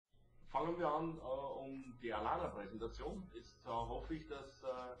fangen wir an die Allana-Präsentation. Jetzt hoffe ich, dass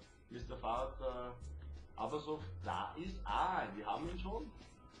Mr. Farhad Abasov da ist. Wir haben ihn schon.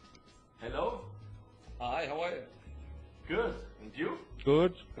 Hello. Hi, how are you? Good. And you?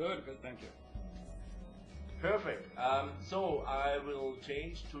 Good. Good, thank you. Perfect. So I will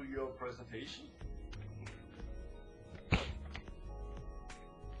change to your presentation.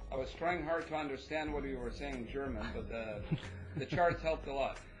 I was trying hard to understand what you were saying in German, but the charts helped a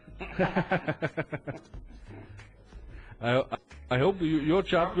lot. I hope your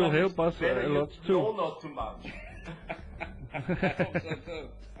chart will help us a lot too. No, not too much. I hope so too.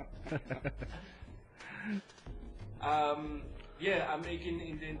 Yeah, I'm making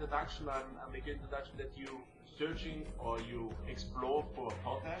in the introduction. I'm making introduction that you searching or you explore for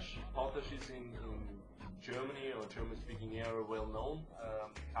potash. Potash is in Germany or German-speaking area well known.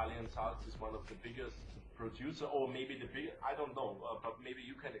 Italian salts is one of the biggest producer, or maybe the biggest. I don't know, but maybe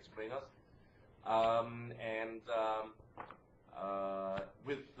you can explain us.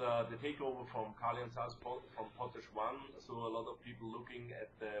 With the takeover from Italian salts from Potash One, so a lot of people looking at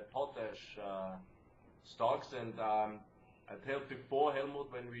the potash stocks, and I told before,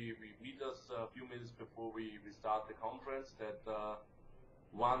 Helmut, when we meet us a few minutes before we start the conference, that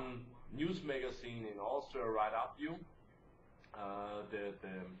one news magazine in Austria write up you, the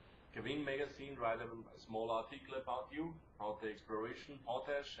Gewinn magazine write a small article about you, about the exploration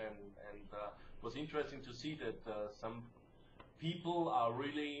potash, and was interesting to see that some people are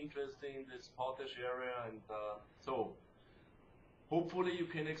really interested in this potash area, and so hopefully you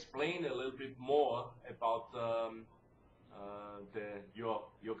can explain a little bit more about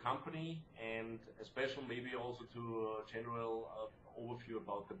your company, and especially maybe also to a general overview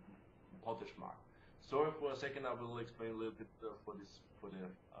about the potash market. Sorry for a second, I will explain a little bit for the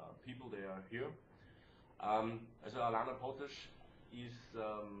people that are here. Also Allana Potash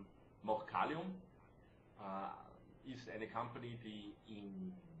macht Kalium, ist eine Company, die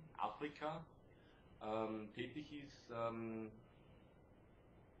in Afrika tätig ist.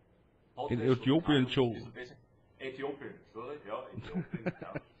 In Äthiopien schon. Äthiopien, sorry, ja, Äthiopien,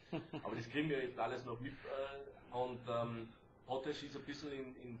 ja. Aber das kriegen wir jetzt alles noch mit. Potash ist ein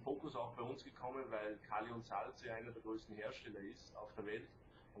bisschen in Fokus auch bei uns gekommen, weil Kali und Salz ja einer der größten Hersteller ist auf der Welt.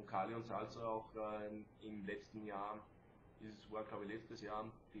 Und Kali und Salz auch im letzten Jahr, war glaube ich letztes Jahr,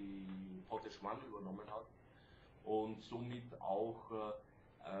 die Potash One übernommen hat. Und somit auch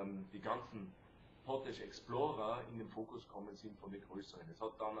die ganzen Potash Explorer in den Fokus kommen sind von den größeren. Es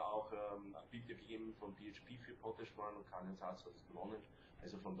hat dann auch eine Bitte gegeben von BHP für Potash One und Kali und Salz hat es gewonnen.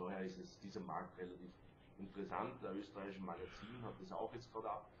 Also von daher ist dieser Markt relativ interessant. Der österreichische Magazin hat das auch jetzt gerade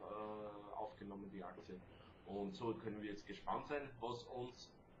aufgenommen, die Aktie. Und so können wir jetzt gespannt sein, was uns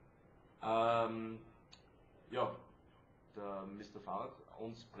der Mr. Farhad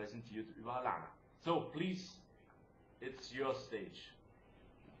uns präsentiert über Allana. So, please, it's your stage.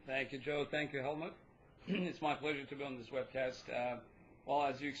 Thank you, Joe. Thank you, Helmut. It's my pleasure to be on this webcast. Well,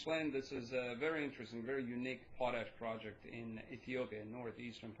 as you explained, this is a very interesting, very unique potash project in Ethiopia,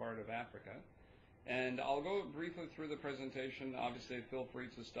 northeastern part of Africa. And I'll go briefly through the presentation. Obviously, feel free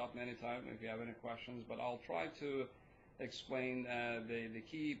to stop me anytime if you have any questions, but I'll try to explain the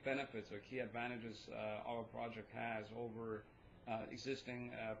key benefits or key advantages our project has over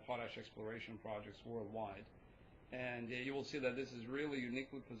existing potash exploration projects worldwide. And you will see that this is really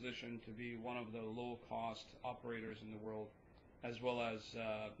uniquely positioned to be one of the low-cost operators in the world, as well as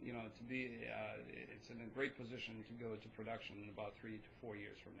to be it's in a great position to go to production in about 3 to 4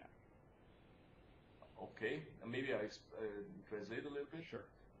 years from now. Okay, maybe I translate a little bit. Sure.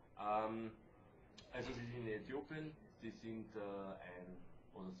 Also Sie sind in Äthiopien, Sie sind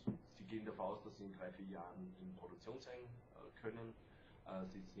Sie gehen davon aus, dass Sie in 3, 4 Jahren in Produktion sein können.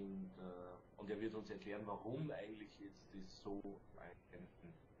 Sie sind, und er wird uns erklären, warum eigentlich jetzt das so ein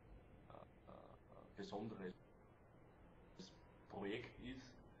besonderes Projekt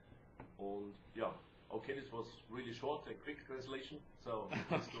ist. Und ja, okay, this was really short, a quick translation. So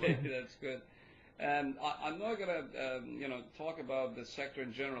okay, that's good. And I'm not going to, talk about the sector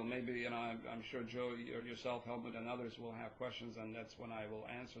in general. Maybe, I'm sure Joe, yourself, Helmut, and others will have questions, and that's when I will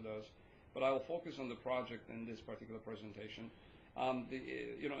answer those. But I will focus on the project in this particular presentation.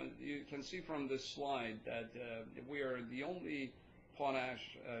 You can see from this slide that we are the only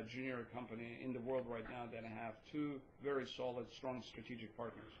potash junior company in the world right now that have two very solid, strong strategic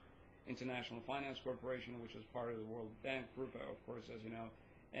partners. International Finance Corporation, which is part of the World Bank Group, of course, as you know,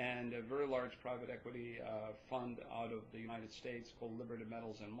 and a very large private equity fund out of the United States called Liberty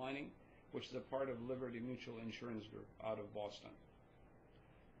Metals and Mining, which is a part of Liberty Mutual Insurance Group out of Boston.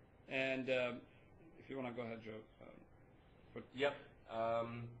 And if you want to go ahead, Joe. Ja,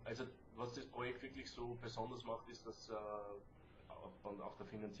 also was das Projekt wirklich so besonders macht, ist, dass auf der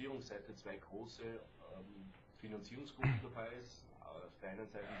Finanzierungsseite zwei große Finanzierungsgruppen dabei ist. Auf der einen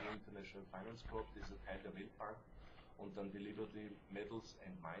Seite die International Finance Corp, das ist ein Teil der Weltbank, und dann die Liberty Metals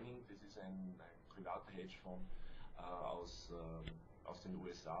and Mining, das ist ein privater Hedgefonds aus den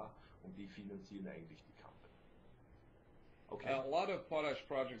USA, und die finanzieren eigentlich die Company. Okay. A lot of potash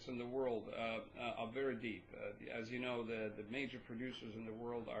projects in the world are very deep. As you know, the major producers in the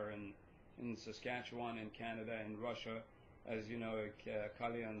world are in Saskatchewan, in Canada, in Russia. As you know,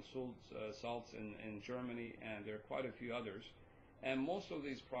 Kali and salts in Germany, and there are quite a few others. And most of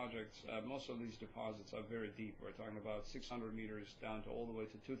these projects, most of these deposits are very deep. We're talking about 600 meters down to all the way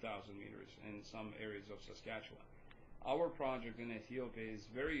to 2,000 meters in some areas of Saskatchewan. Our project in Ethiopia is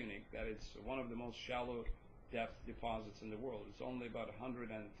very unique, that it's one of the most shallow depth deposits in the world. It's only about 100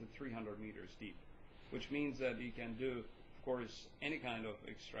 to 300 meters deep, which means that you can do, of course, any kind of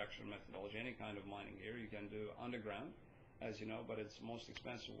extraction methodology, any kind of mining here. You can do underground, as you know, but it's the most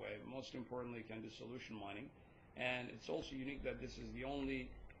expensive way. Most importantly, you can do solution mining. And it's also unique that this is the only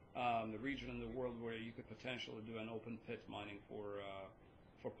the region in the world where you could potentially do an open pit mining for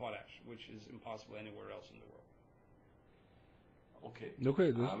potash, which is impossible anywhere else in the world. Okay.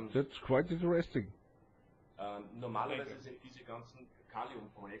 Okay, that's quite interesting. Normalerweise sind diese ganzen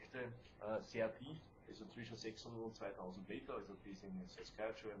Kaliumprojekte sehr tief, also zwischen 600 und 2000 Meter, also die sind in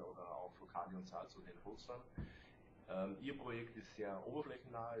Saskatchewan oder auch für Kali und Salz oder in Russland. Ihr Projekt ist sehr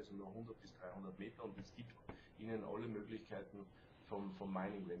oberflächennah, also nur 100 bis 300 Meter, und es gibt Ihnen alle Möglichkeiten vom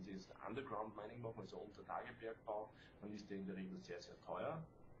Mining. Wenn Sie jetzt Underground Mining machen, also Untertagebergbau, dann ist der in der Regel sehr, sehr teuer.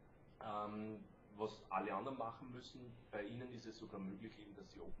 Was alle anderen machen müssen, bei Ihnen ist es sogar möglich, eben, dass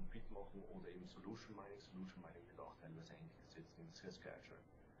Sie Open Pit machen oder eben Solution Mining. Solution Mining wird auch teilweise eingesetzt in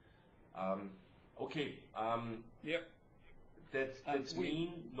Saskatchewan. Okay. Yep. That's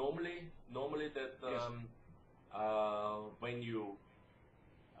mean normally that when you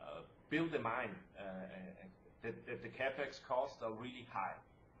build a mine, that the capex costs are really high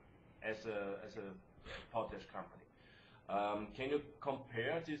as a potash company. Can you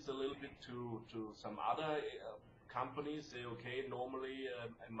compare this a little bit to some other companies? Say, okay, normally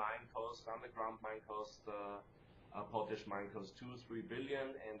a mine costs, underground mine costs, a potash mine costs 2-3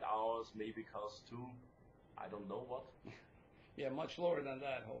 billion, and ours maybe costs I don't know what. Yeah, much lower than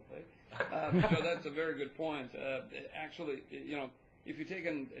that, hopefully. So that's a very good point. Actually, you know, if you take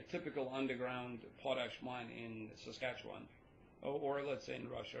a typical underground potash mine in Saskatchewan, or let's say in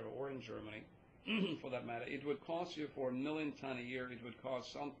Russia or in Germany, for that matter, it would cost you for 1 million ton a year. It would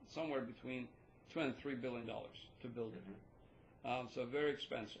cost somewhere between $2 and $3 billion to build it. So very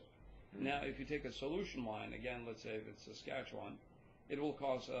expensive. Now, if you take a solution mine, again, let's say if it's Saskatchewan, it will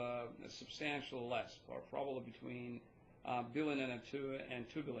cost substantially less, or probably between $1 billion and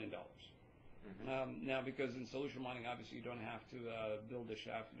 $2 billion. Now, because in solution mining, obviously, you don't have to build a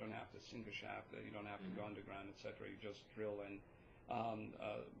shaft, you don't have to sink a shaft, you don't have to go underground, etc. You just drill and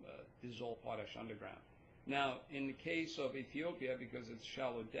dissolve potash underground. Now, in the case of Ethiopia, because it's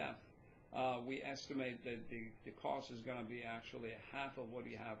shallow depth, we estimate that the cost is going to be actually half of what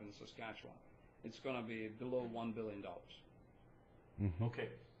you have in Saskatchewan. It's going to be below $1 billion. Okay.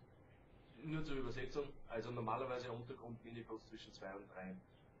 Nur zur Übersetzung, also normalerweise Untergrundmine kostet zwischen 2 und 3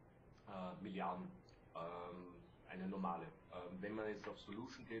 Milliarden, eine normale. Wenn man jetzt auf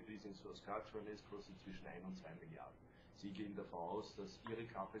Solution geht, wie es in Saskatchewan ist, kostet zwischen 1 und 2 Milliarden. Sie gehen davon aus, dass Ihre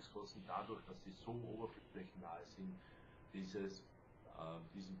Capex-Kosten dadurch, dass sie so oberflächennahe sind, diese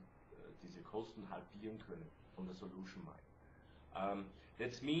Kosten halbieren können von der Solution Mine.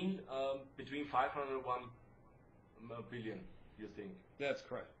 That's mean between 500 and 1 billion, you think? That's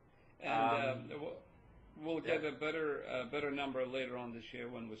correct. And we'll get a better number later on this year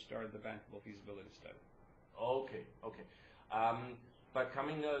when we start the bankable feasibility study. Okay. But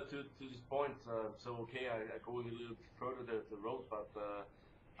coming to this point, so okay, I go a little bit further the road, but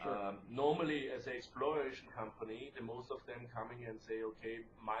Sure. Normally as an exploration company, the most of them coming and say, okay,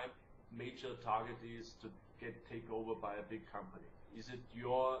 my major target is to take over by a big company. Is it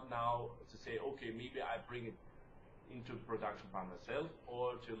your now to say, okay, maybe I bring it into production by myself,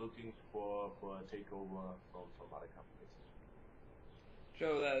 or you're looking for a takeover from other companies?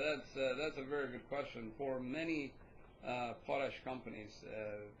 Joe, that's a very good question. For many potash companies,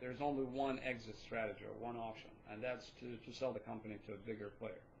 there's only one exit strategy or one option, and that's to sell the company to a bigger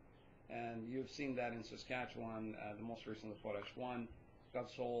player. And you've seen that in Saskatchewan, the most recent Potash 1 got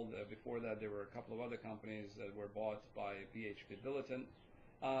sold. Before that, there were a couple of other companies that were bought by BHP Billiton.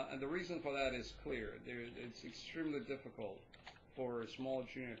 And the reason for that is clear. It's extremely difficult for a small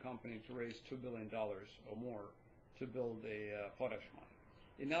junior company to raise $2 billion or more to build a potash mine.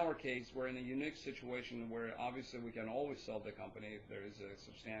 In our case, we're in a unique situation where obviously we can always sell the company if there is a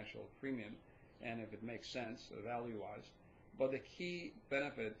substantial premium and if it makes sense value-wise. But the key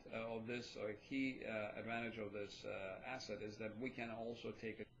benefit of this, or a key advantage of this asset, is that we can also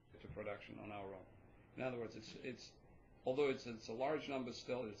take it to production on our own. In other words, although it's a large number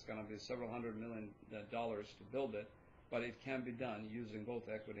still, it's going to be several $100 million to build it, but it can be done using both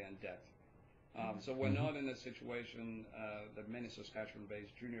equity and debt. So we're not in a situation that many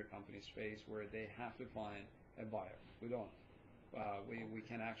Saskatchewan-based junior companies face where they have to find a buyer. We don't. We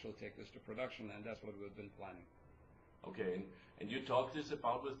can actually take this to production, and that's what we've been planning. Okay, and you talked this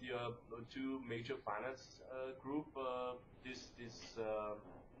about with your two major finance group, this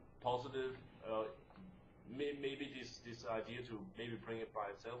positive, maybe this idea to maybe bring it by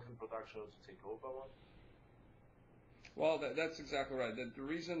itself in production or to take over one? Well, that's exactly right. The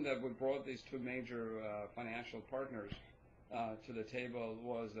reason that we brought these two major financial partners to the table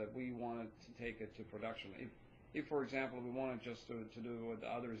was that we wanted to take it to production. If, for example, we wanted just to do what the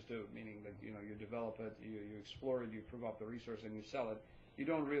others do, meaning that you develop it, you explore it, you prove up the resource, and you sell it, you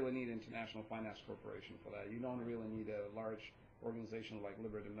don't really need International Finance Corporation for that. You don't really need a large organization like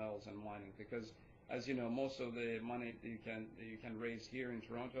Liberty Metals and Mining, because, as you know, most of the money that you can raise here in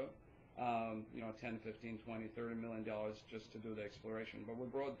Toronto, 10, 15, 20, $30 million just to do the exploration. But we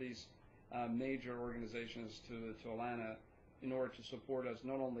brought these major organizations to Allana in order to support us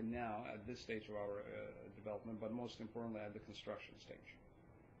not only now at this stage of our development, but most importantly at the construction stage.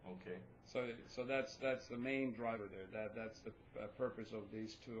 Okay. So that's the main driver there. That's the purpose of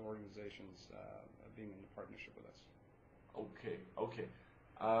these two organizations being in partnership with us. Okay. Okay.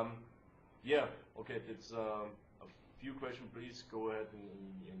 That's a few questions. Please go ahead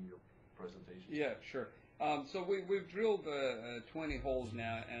in your presentation. Yeah, sure. So we've drilled 20 holes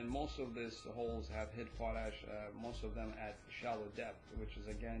now, and most of these holes have hit potash, most of them at shallow depth, which is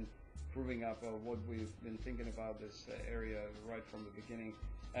again proving up what we've been thinking about this area right from the beginning.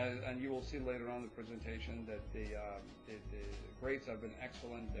 And you will see later on in the presentation that the grades have been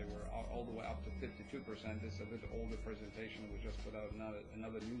excellent. They were all the way up to 52%. This is a bit older presentation. We just put out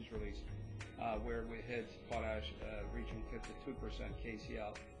another news release where we hit potash reaching 52%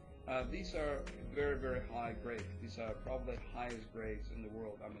 KCl. These are very, very high grades. These are probably highest grades in the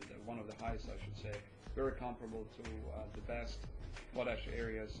world. I mean, one of the highest, I should say. Very comparable to the best potash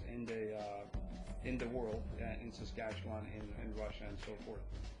areas in the world, in Saskatchewan, in Russia, and so forth.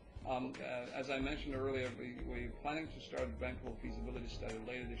 As I mentioned earlier, we're planning to start a bankable feasibility study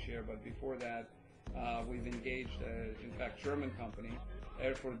later this year. But before that, we've engaged, in fact, German company,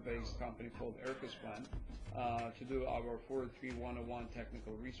 Erfurt-based company called Erkusplan, to do our 43101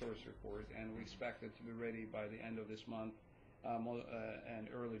 technical resource report, and we expect it to be ready by the end of this month and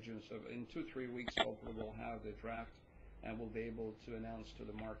early June. So in 2-3 weeks, hopefully we'll have the draft, and we'll be able to announce to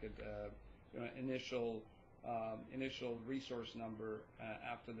the market initial resource number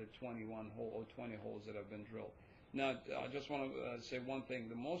after the 20 holes that have been drilled. Now, I just want to say one thing.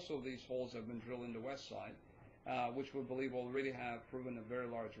 Most of these holes have been drilled in the west side, which we believe already have proven a very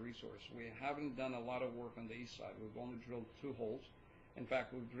large resource. We haven't done a lot of work on the east side. We've only drilled 2 holes. In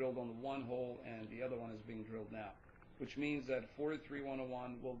fact, we've drilled on one hole, and the other one is being drilled now, which means that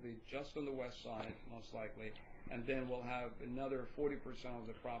 43101 will be just on the west side, most likely, and then we'll have another 40% of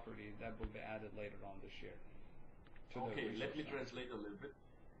the property that will be added later on this year. Okay, let me translate a little bit.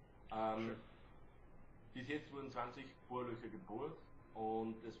 Sure. Bis jetzt wurden 20 Bohrlöcher gebohrt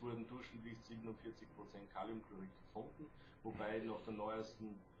und es wurden durchschnittlich 47% Kaliumchlorid gefunden, wobei nach der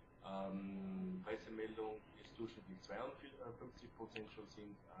neuesten Pressemeldung es durchschnittlich 52% schon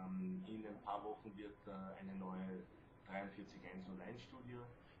sind. In ein paar Wochen wird eine neue 43101-Studie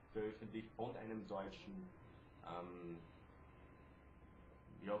veröffentlicht von einem deutschen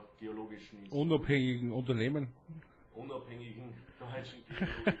geologischen Institut. Unabhängigen Unternehmen. Unabhängigen deutschen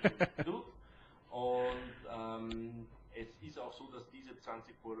geologischen Institut. Und es ist auch so, dass diese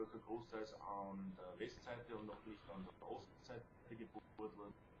 20 Bohrlöcher großteils an der Westseite und noch nicht an der Ostseite gebohrt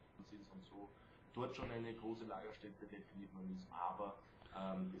worden sind und so dort schon eine große Lagerstätte definiert worden ist, aber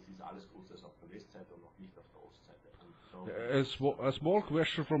es ist alles großteils auf der Westseite und noch nicht auf der Ostseite. A small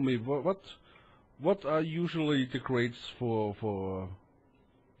question from me. What are usually the grades for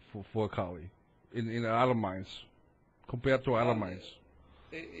Kali in other mines compared to other mines?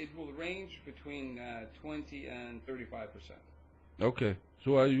 It will range between 20 and 35%. Okay,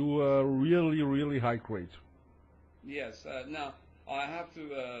 so are you really, really high grade? Yes. Now, I have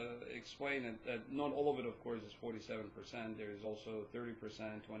to explain that not all of it, of course, is 47%. There is also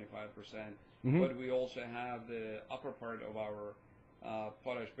 30%, 25%. But we also have the upper part of our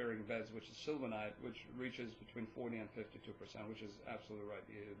potash-bearing beds, which is sylvanite, which reaches between 40 and 52%, which is absolutely right,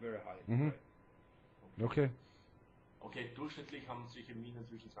 very high. Mhm. Right. Okay. Okay, durchschnittlich haben solche Minen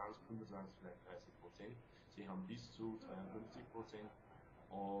zwischen 20, 25, vielleicht 30%. Sie haben bis zu 52%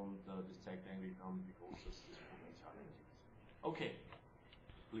 und das zeigt eigentlich dann, wie groß das Potenzial ist. Okay,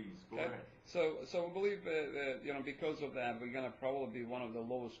 please go ahead. So we believe that because of that, we're going to probably be one of the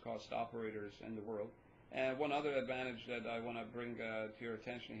lowest cost operators in the world. And one other advantage that I want to bring to your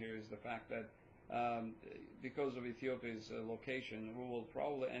attention here is the fact that because of Ethiopia's location, we will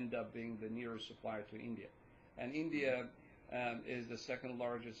probably end up being the nearest supplier to India. And India is the second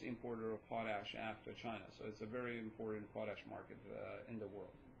largest importer of potash after China. So it's a very important potash market in the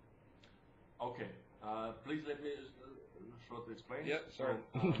world. Okay, please let me shortly explain. Yeah, sorry.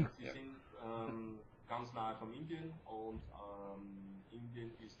 Sie sind ganz nahe von Indien und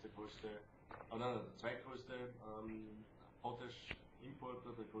Indien ist der größte, der zweitgrößte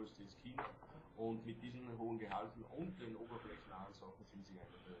Potash-Importer, der größte ist China. Und mit diesen hohen Gehalten und den oberflächennahen Sachen sind sie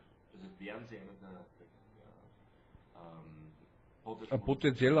wären sie einer der Potash. Ein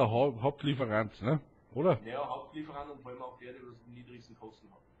potenzieller Hauptlieferant, ne? Oder? Ja, Hauptlieferant und vor allem auch der die niedrigsten Kosten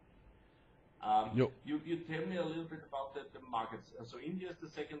hat. You tell me a little bit about the markets. So India is the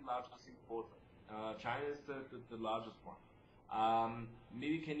second largest importer. China is the largest one.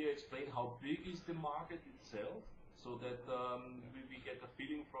 Maybe can you explain how big is the market itself, so that we get a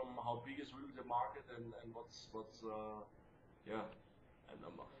feeling from how big is really the market and what's yeah.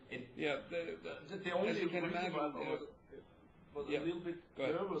 The only as you can reason imagine, why what a little bit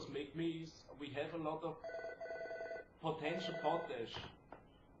nervous make me is we have a lot of potential potash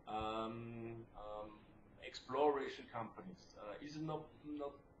exploration companies. Is it not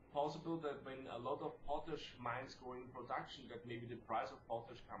possible that when a lot of potash mines go in production, that maybe the price of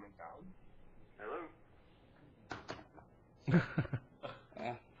potash coming down? Hello.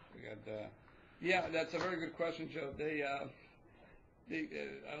 Yeah, that's a very good question, Joe.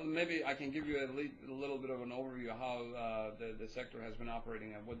 Maybe I can give you a little bit of an overview of how the sector has been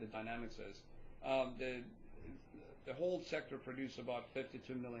operating and what the dynamics is. The whole sector produces about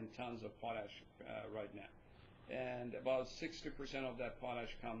 52 million tons of potash right now. And about 60% of that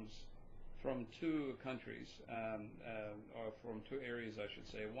potash comes from two countries, or from two areas, I should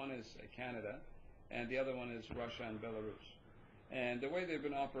say. One is Canada, and the other one is Russia and Belarus. And the way they've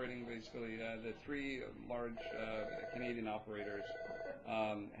been operating, basically, the three large Canadian operators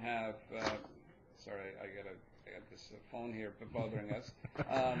have. Sorry, I got this phone here bothering us.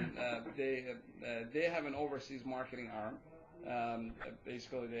 They have an overseas marketing arm.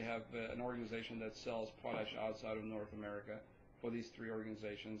 Basically, they have an organization that sells potash outside of North America for these three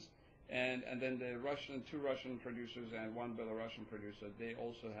organizations. And then the two Russian producers and one Belarusian producer, they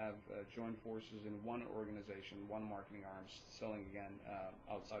also have joined forces in one organization, one marketing arm, selling again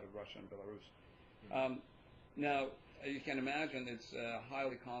outside of Russia and Belarus. Now, you can imagine it's a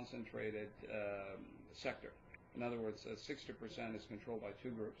highly concentrated sector. In other words, 60% is controlled by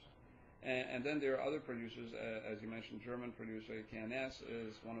two groups. And then there are other producers, as you mentioned, German producer KNS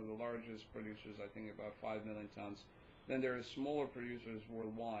is one of the largest producers, I think about 5 million tons. Then there are smaller producers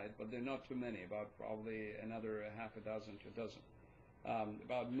worldwide, but they're not too many, about probably another half a dozen to a dozen.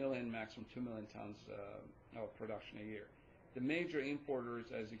 About a million, maximum 2 million tons of production a year. The major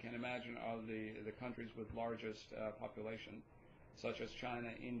importers, as you can imagine, are the countries with largest population, such as China,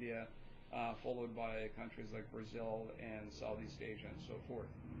 India, followed by countries like Brazil and Southeast Asia and so forth.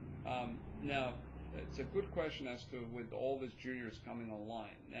 Now, it's a good question as to with all these juniors coming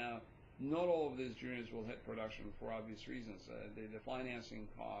online. Now, not all of these juniors will hit production for obvious reasons. The financing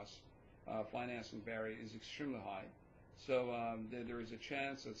costs, financing barrier is extremely high. So there is a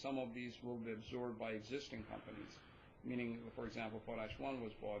chance that some of these will be absorbed by existing companies, meaning, for example, Potash 1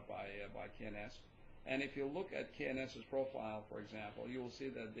 was bought by KNS. And if you look at KNS's profile, for example, you will see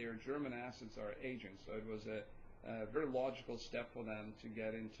that their German assets are aging. So it was a very logical step for them to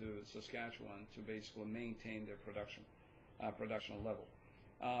get into Saskatchewan to basically maintain their production level.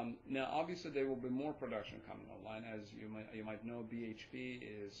 Now, obviously, there will be more production coming online. As you might know, BHP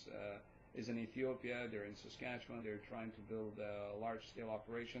is in Ethiopia. They're in Saskatchewan. They're trying to build large-scale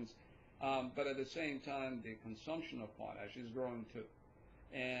operations. But at the same time, the consumption of potash is growing too.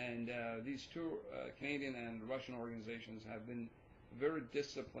 And these two Canadian and Russian organizations have been very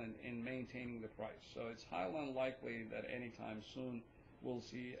disciplined in maintaining the price. So it's highly unlikely that anytime soon we'll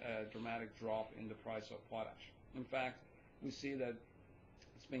see a dramatic drop in the price of potash. In fact, we see that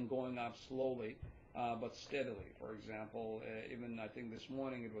it's been going up slowly, but steadily. For example, even I think this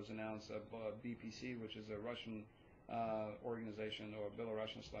morning it was announced that BPC, which is a Russian organization or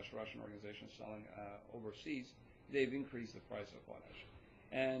Belarusian/Russian organization selling overseas, they've increased the price of potash.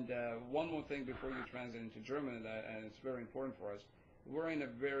 And one more thing before you translate into German, and it's very important for us, we're in a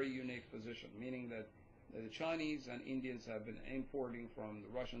very unique position, meaning that the Chinese and Indians have been importing from the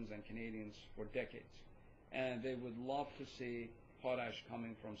Russians and Canadians for decades. And they would love to see potash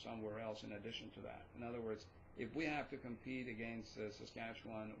coming from somewhere else in addition to that. In other words, if we have to compete against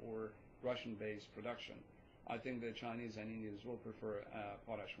Saskatchewan or Russian-based production, I think the Chinese and Indians will prefer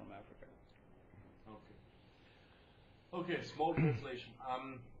potash from Africa. Okay. Okay, small translation.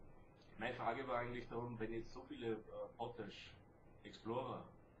 Meine Frage war eigentlich darum, wenn jetzt so viele Potash Explorer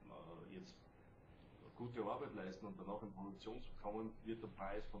jetzt gute Arbeit leisten und danach in Produktion zu kommen, wird der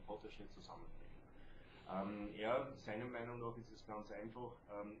Preis von Potash nicht zusammenbringen. Seiner Meinung nach ist es ganz einfach.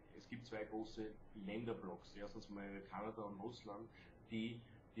 Es gibt zwei große Länderblocks. Erstens mal Kanada und Russland, die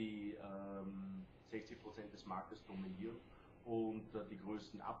 60% des Marktes dominieren und die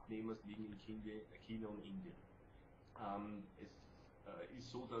größten Abnehmer liegen in China und Indien. Es ist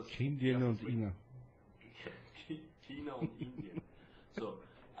so, dass Indien und China. China und Indien. So,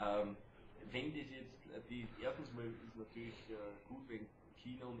 wenn das jetzt, erstens mal ist natürlich gut, wenn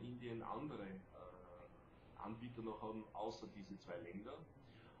China und Indien andere Anbieter noch haben, außer diese zwei Länder.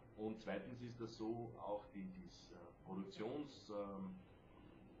 Und zweitens ist das so, auch die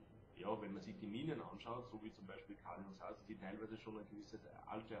wenn man sich die Minen anschaut, so wie zum Beispiel Kaliumsalz, die teilweise schon ein gewisses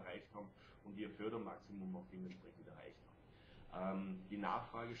Alter erreicht haben und ihr Fördermaximum auch dementsprechend erreicht haben. Die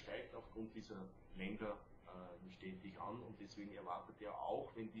Nachfrage steigt aufgrund dieser Länder stetig an und deswegen erwartet er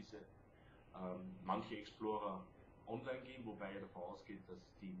auch, wenn diese manche Explorer online gehen, wobei er davon ausgeht, dass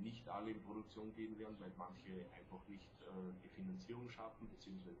die nicht alle in Produktion gehen werden, weil manche einfach nicht die Finanzierung schaffen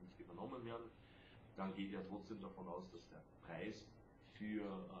bzw. nicht übernommen werden, dann geht er trotzdem davon aus, dass der Preis für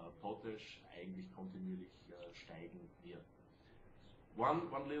Potash eigentlich kontinuierlich steigen wird. One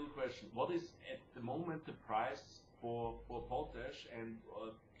little question: What is at the moment the price for potash, and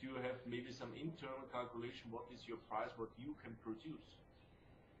do you have maybe some internal calculation? What is your price? What you can produce?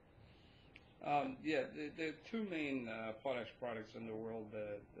 The two main potash products in the world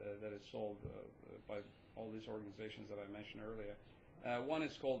that is sold by all these organizations that I mentioned earlier. One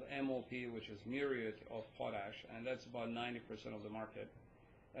is called MOP, which is muriate of potash, and that's about 90% of the market.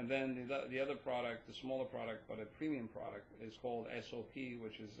 And then the other product, the smaller product, but a premium product, is called SOP,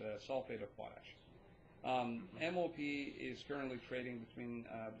 which is sulfate of potash. MOP is currently trading between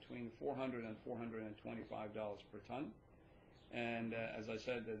 $400 and $425 per ton. And as I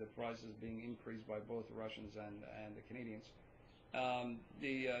said, the price is being increased by both the Russians and the Canadians.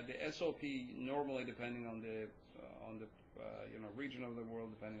 The SOP, normally depending on the region of the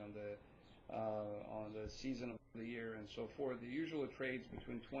world, depending on the season of the year and so forth, it usually trades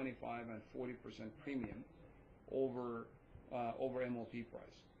between 25 and 40% premium over MOP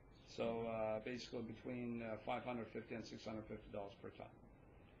price. So basically between $550 and $650 per ton,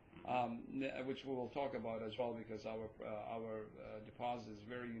 which we will talk about as well, because our deposit is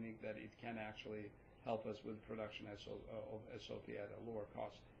very unique, that it can actually help us with production of SOP at a lower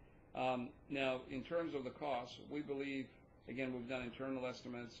cost. Now, in terms of the cost, we believe, again, we've done internal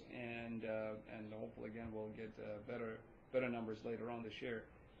estimates, and hopefully, again, we'll get better numbers later on this year.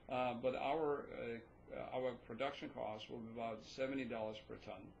 But our production cost will be about $70 per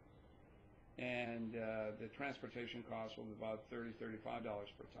ton, and the transportation cost will be about $35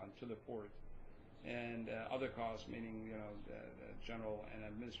 per ton to the port, and other costs, meaning the general and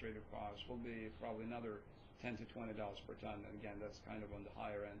administrative costs, will be probably another $10 to $20 per ton. And again, that's kind of on the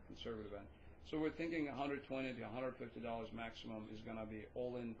higher end, conservative end. So we're thinking $120 to $150 maximum is going to be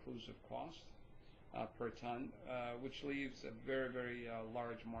all-inclusive cost per ton, which leaves a very, very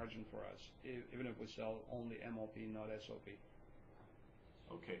large margin for us, even if we sell only MOP, not SOP.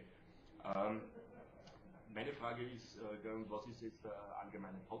 Okay. Meine Frage ist, was ist jetzt der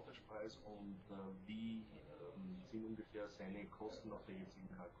allgemeine Potash-Preis und wie sind ungefähr seine Kosten nach der jetzigen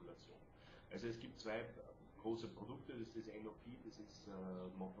Kalkulation? Also es gibt zwei große Produkte, das ist das NOP, das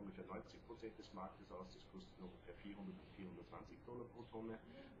macht ungefähr 90% des Marktes aus, das kostet ungefähr $400 und $420 pro Tonne,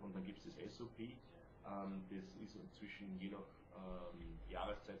 und dann gibt es das SOP, das ist inzwischen je nach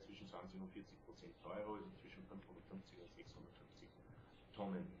Jahreszeit zwischen 20 und 40% teurer, also zwischen 550 und 650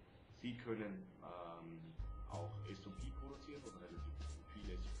 Tonnen. Sie können auch SOP produzieren oder relativ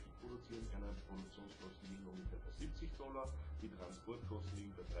viel SOP produzieren. Eine Produktionskosten liegen ungefähr bei $70, die Transportkosten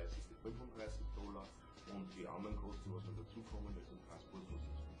liegen bei $30 bis $35 und die anderen Kosten, was noch dazukommen, also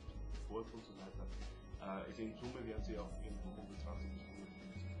Transportkosten, Transport und so weiter. Also in Summe werden Sie auf irgendwo $120 bis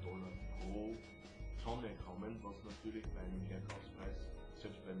 $150 pro Tonne kommen, was natürlich bei einem Verkaufspreis,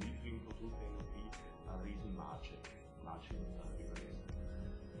 selbst bei niedrigen Produkten eine riesen Margin überlässt.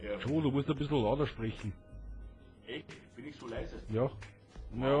 Joe, du musst ein bisschen lauter sprechen. Bin ich so leise? Ja.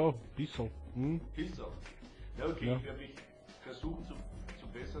 Ja, bisschen. Ist so. Ja, okay, Ja. ich werde mich versuchen zu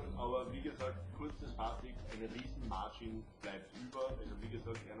bessern, aber wie gesagt, kurzes Fazit, eine riesen Margin bleibt über. Also wie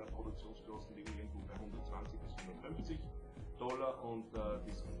gesagt, einer Produktionskosten liegen irgendwo bei 120 bis 150 Dollar und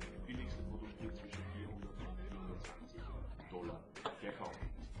das billigste Produkt wird zwischen 400 und 420 Dollar verkauft.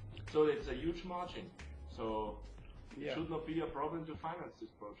 So it's a huge margin. So it should not be a problem to finance this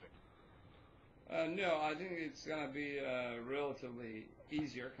project. No, I think it's going to be relatively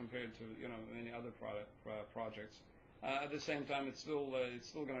easier compared to many other projects. At the same time, it's still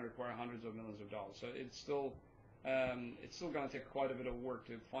going to require hundreds of millions of dollars. So it's still going to take quite a bit of work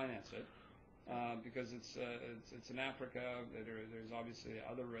to finance it because it's in Africa. There's obviously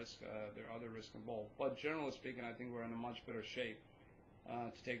other risk. There are other risks involved. But generally speaking, I think we're in a much better shape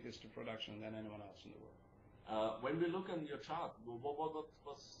to take this to production than anyone else in the world. When we look on your chart, what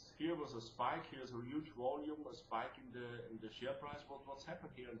was here was a spike. Here's a huge volume, a spike in the share price. What's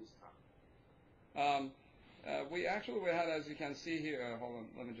happened here in this time? We had, as you can see here, hold on,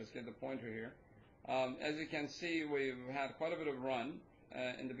 let me just get the pointer here. As you can see, we've had quite a bit of run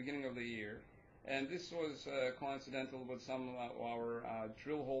in the beginning of the year, and this was coincidental with some of our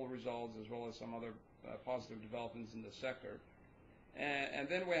drill hole results as well as some other positive developments in the sector. And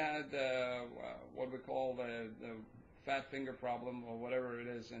then we had what we call the fat finger problem, or whatever it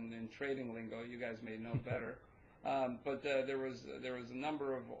is in trading lingo. You guys may know better. But there was a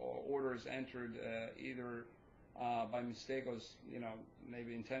number of orders entered either by mistake or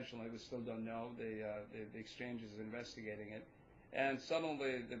maybe intentionally. We still don't know. The exchange is investigating it, and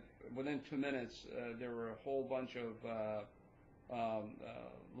suddenly within 2 minutes there were a whole bunch of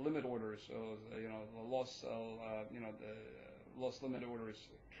limit orders. So the loss limit orders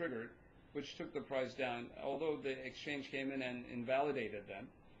triggered, which took the price down. Although the exchange came in and invalidated them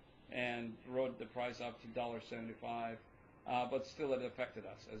and wrote the price up to $1.75, but still it affected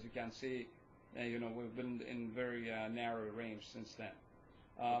us. As you can see, we've been in very narrow range since then.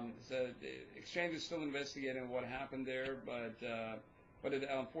 So the exchange is still investigating what happened there, but it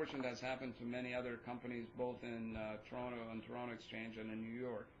unfortunately has happened to many other companies, both in Toronto Exchange and in New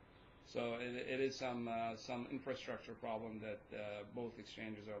York. So it is some infrastructure problem that both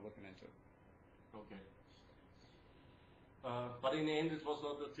exchanges are looking into. Okay. But in the end, it was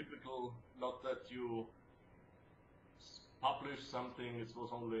not a typical, not that you published something, it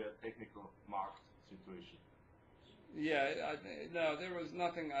was only a technical marked situation. Yeah, no, there was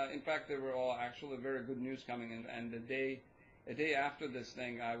nothing. In fact, there were all actually very good news coming in. And a day after this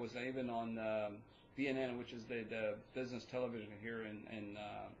thing, I was even on BNN, which is the business television here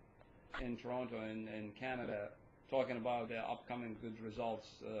in Toronto in Canada, talking about the upcoming good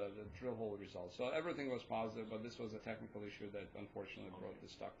results, the drill hole results. So everything was positive, but this was a technical issue that unfortunately brought the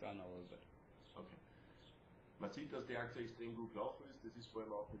stock down a little bit. Okay. Man sieht, dass die Aktie extrem gut gelaufen ist. Das ist vor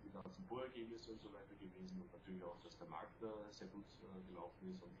allem auch mit den ganzen Bohrergebnissen und so weiter gewesen und natürlich auch, dass der Markt sehr gut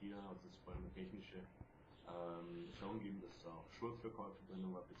gelaufen ist. Und hier hat es vor allem eine technische Sachen gegeben, dass auch Short-Verkäufe drin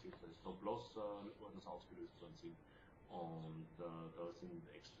waren, beziehungsweise Stop-Loss-Orders ausgelöst worden sind. Und da ist ein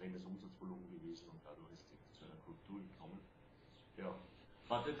extremes Umsatzvolumen gewesen und dadurch ist es zu einer Kultur gekommen. Ja.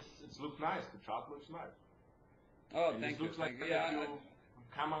 But it's looked nice. The chart looks nice. Oh, and thank you. It looks like you're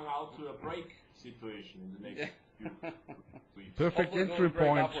coming out to a break situation in the next few weeks. Perfect Hopefully entry break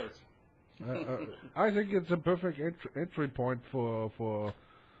point. upwards. I think it's a perfect entry point for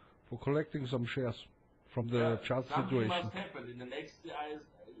collecting some shares from the chart something situation. Must happen in the next,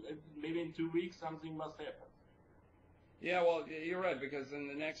 maybe in 2 weeks, something must happen. Yeah, well, you're right, because in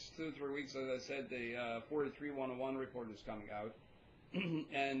the next 2 or 3 weeks, as I said, the 43-101 report is coming out,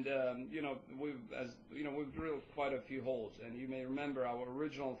 and we've drilled quite a few holes, and you may remember our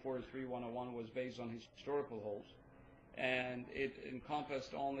original 43-101 was based on historical holes, and it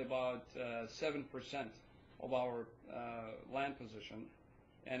encompassed only about 7% of our land position,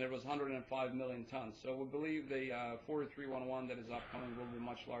 and it was 105 million tons. So we believe the 43-101 that is upcoming will be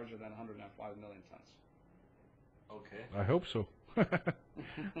much larger than 105 million tons. Okay. I hope so.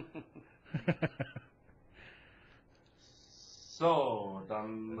 So,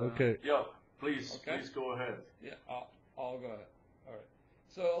 then, okay. Yeah, please go ahead. Yeah, I'll go ahead. All right.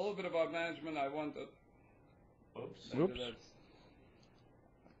 So a little bit about management. I want to. Oops.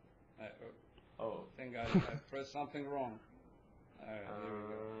 I think I pressed something wrong. All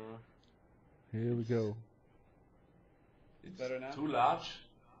right, here we go. It's better now? Too large?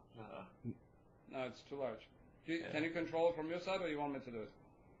 No, it's too large. Can you control it from your side, or you want me to do it?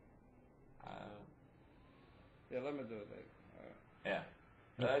 Yeah, let me do it. Yeah,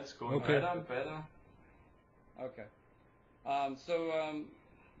 that's going Okay. better. Okay. Let me just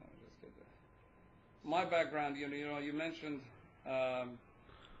get my background, you mentioned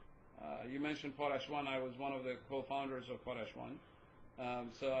Potash One. I was one of the co-founders of Potash One.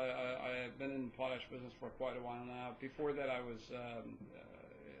 So I have been in the potash business for quite a while now. Before that, I was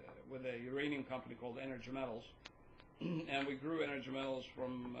with a uranium company called Energy Metals, and we grew Energy Metals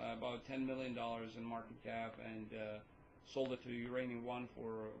from about $10 million in market cap and sold it to Uranium One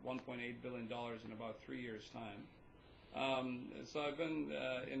for $1.8 billion in about 3 years' time. So I've been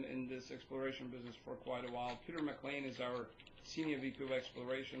in this exploration business for quite a while. Peter McLean is our Senior VP of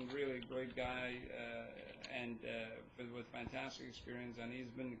Exploration, really a great guy and with fantastic experience, and he's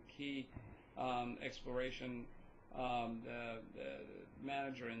been a key exploration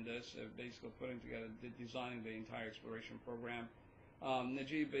manager in this, basically putting together, designing the entire exploration program.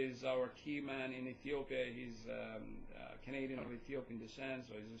 Najib is our key man in Ethiopia. He's Canadian of Ethiopian descent,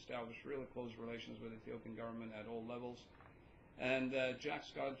 so he's established really close relations with the Ethiopian government at all levels. And Jack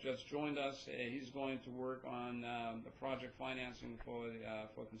Scott just joined us. He's going to work on the project financing for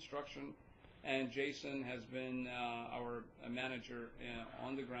construction. And Jason has been our manager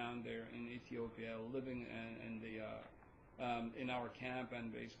on the ground there in Ethiopia, living in our camp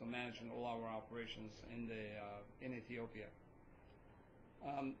and basically managing all our operations in Ethiopia.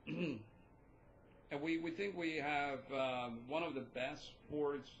 And we think we have one of the best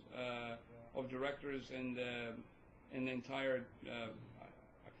boards of directors in the entire.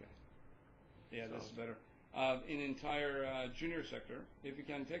 Okay, yeah, this is better. In the entire junior sector. If you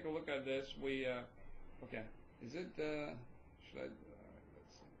can take a look at this, we okay. Is it? Should I?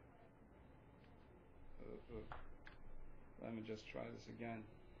 Let's see. Let me just try this again.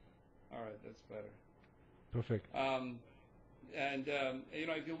 All right, that's better. Perfect. And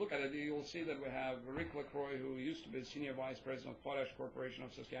if you look at it, you'll see that we have Rick LaCroix, who used to be Senior Vice President of Potash Corporation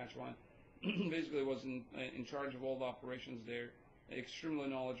of Saskatchewan. Basically was in charge of all the operations there. Extremely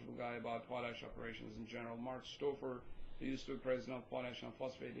knowledgeable guy about potash operations in general. Mark Stouffer, who used to be president of Potash and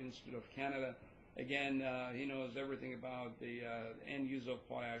Phosphate Institute of Canada. Again, he knows everything about the end use of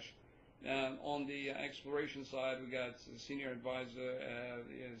potash. On the exploration side, we got senior advisor,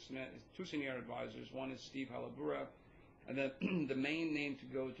 two senior advisors. One is Steve Halabura, and then the main name to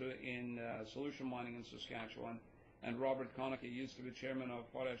go to in solution mining in Saskatchewan. And Robert Conakey used to be chairman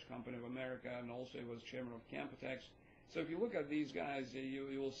of Potash Company of America, and also he was chairman of Campotex. So if you look at these guys,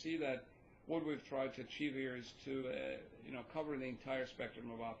 you will see that what we've tried to achieve here is to cover the entire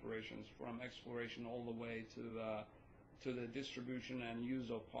spectrum of operations, from exploration all the way to the distribution and use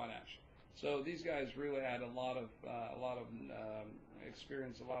of potash. So these guys really add a lot of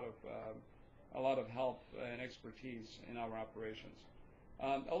experience, a lot of help and expertise in our operations.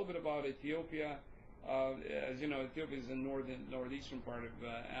 A little bit about Ethiopia. As you know, Ethiopia is in northeastern part of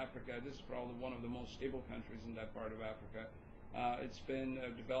Africa. This is probably one of the most stable countries in that part of Africa. It's been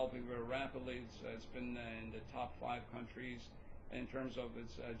developing very rapidly. It's been in the top 5 countries in terms of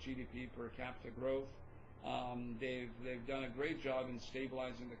its GDP per capita growth. They've done a great job in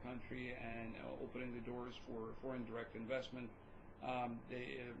stabilizing the country and opening the doors for foreign direct investment.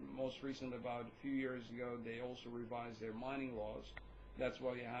 Most recently, about a few years ago, they also revised their mining laws. That's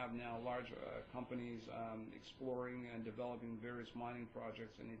why you have now large companies exploring and developing various mining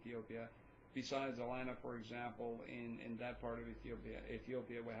projects in Ethiopia. Besides Allana, for example, in that part of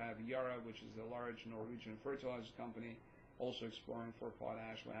Ethiopia, we have Yara, which is the large Norwegian fertilizer company, also exploring for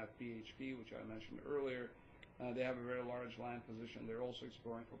potash. We have BHP, which I mentioned earlier. They have a very large land position. They're also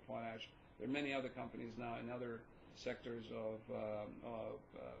exploring for potash. There are many other companies now in other sectors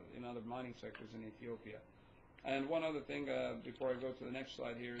in other mining sectors in Ethiopia. And one other thing before I go to the next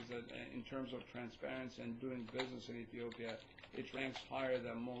slide here is that in terms of transparency and doing business in Ethiopia, it ranks higher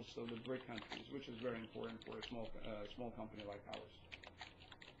than most of the BRIC countries, which is very important for a small company like ours.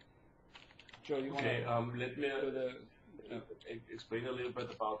 Joe, you want to let me explain a little bit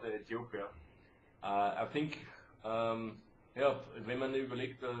about Ethiopia. I think, wenn man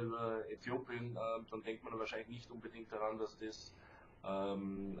überlegt, Äthiopien, dann denkt man wahrscheinlich nicht unbedingt daran, dass das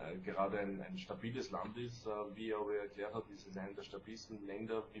gerade ein stabiles Land ist. Wie er aber erklärt hat, ist es einer der stabilsten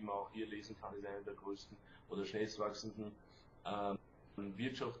Länder, wie man auch hier lesen kann, ist einer der größten oder schnellst wachsenden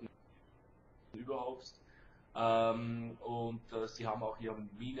Wirtschaften überhaupt. Und sie haben auch ihr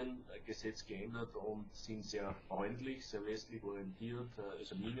Minengesetz geändert und sind sehr freundlich, sehr westlich orientiert,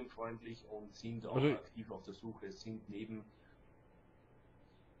 also minenfreundlich und sind auch aktiv auf der Suche, sind neben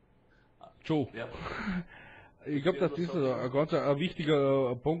Joe. Ja. Ich glaube, dass das ein ganz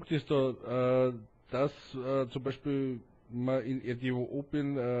wichtiger Punkt ist, dass zum Beispiel man in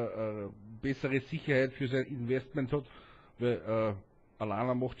Äthiopien bessere Sicherheit für sein Investment hat, weil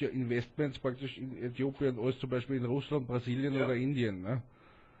Allana macht ja Investments praktisch in Äthiopien als zum Beispiel in Russland, Brasilien oder Indien. Ne?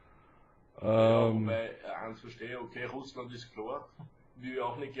 Ja, wobei eins verstehe, okay, Russland ist klar, will ich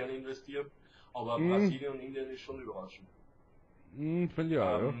auch nicht gerne investieren, aber Brasilien und Indien ist schon überraschend. Finde ich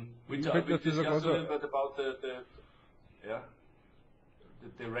auch, ja. Which, Ich finde, which das ist ein discuss a little ganzer... bit about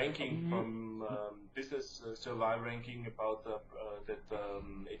the ranking from business survey ranking about that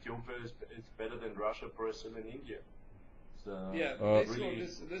Ethiopia is better than Russia, Brazil, and India. Yeah, basically really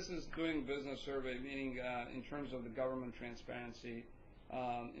this is doing business survey, meaning in terms of the government transparency,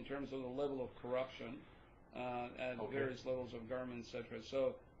 in terms of the level of corruption at various levels of government, etc.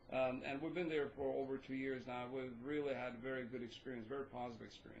 So, and we've been there for over 2 years now. We've really had very good experience, very positive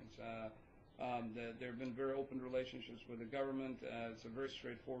experience. There have been very open relationships with the government. It's a very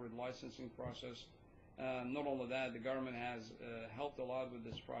straightforward licensing process. Not only that, the government has helped a lot with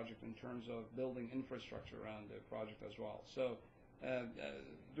this project in terms of building infrastructure around the project as well. So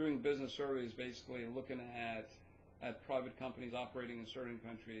doing business surveys, basically looking at private companies operating in certain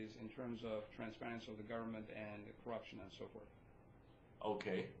countries in terms of transparency of the government and corruption and so forth.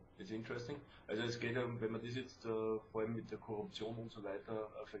 Okay, it's interesting. Also es geht wenn man das jetzt vor allem mit der Korruption und so weiter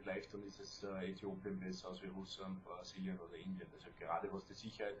vergleicht, dann ist es Äthiopien besser als wie Russland, Brasilien oder Indien. Also gerade was die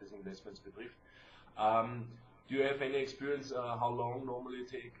Sicherheit des Investments betrifft. Do you have any experience how long normally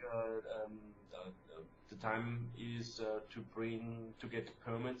take the time is to get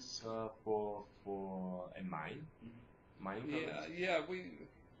permits for a mine? Mining permits? Yeah,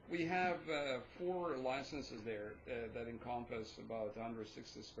 we have 4 licenses there that encompass about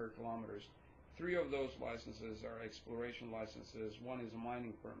 160 square kilometers. 3 of those licenses are exploration licenses. 1 is a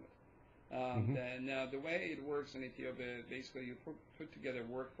mining permit. And now the way it works in Ethiopia, basically you put together a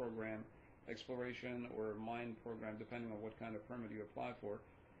work program, exploration or mine program, depending on what kind of permit you apply for,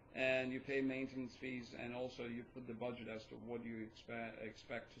 and you pay maintenance fees, and also you put the budget as to what you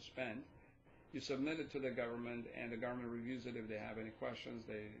expect to spend. You submit it to the government, and the government reviews it. If they have any questions,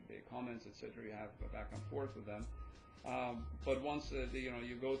 they comments, etc. You have a back and forth with them. But once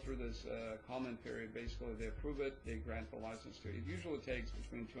you go through this comment period, basically they approve it, they grant the license to you. It usually takes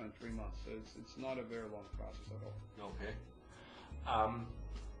between 2 and 3 months, so it's not a very long process at all. Okay.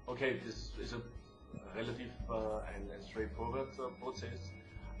 Okay, this is a relative and straightforward process.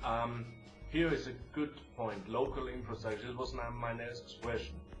 Here is a good point, local infrastructure. This was my next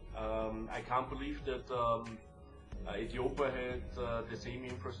question. I can't believe that Ethiopia had the same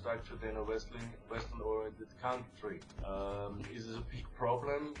infrastructure than a Western-oriented country. Is this a big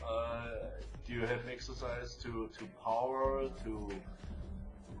problem? Do you have access to power, to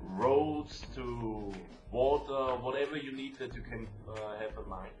roads, to water, whatever you need that you can have a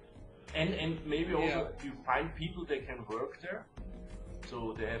mine? And maybe also you find people that can work there,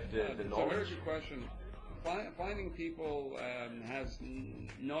 so they have the knowledge. It's a very good question. Finding people has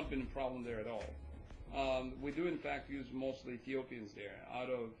not been a problem there at all. We do in fact use mostly Ethiopians there. Out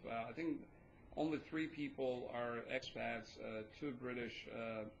of I think only 3 people are expats, 2 British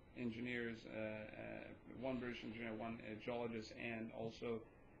engineers, 1 British engineer, 1 geologist, and also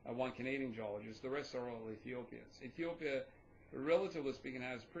 1 Canadian geologist. The rest are all Ethiopians. Ethiopia, relatively speaking,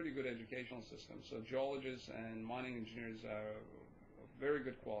 has pretty good educational system. So geologists and mining engineers are of very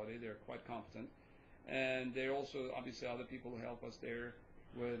good quality. They're quite competent, and they also obviously other people who help us there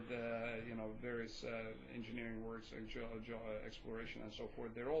with various engineering works, exploration, and so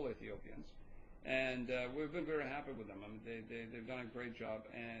forth. They're all Ethiopians, and we've been very happy with them. I mean, they've done a great job,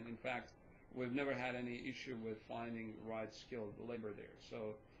 and in fact, we've never had any issue with finding right skilled labor there.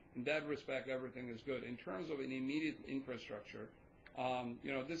 So in that respect, everything is good. In terms of an immediate infrastructure,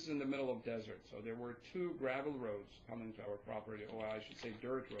 this is in the middle of desert. So there were 2 gravel roads coming to our property, or I should say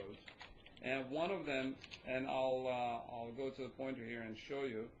dirt roads. And one of them, and I'll go to the pointer here and show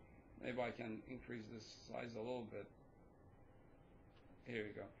you. Maybe I can increase this size a little bit. Here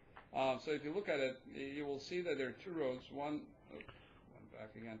you go. So if you look at it, you will see that there are 2 roads. One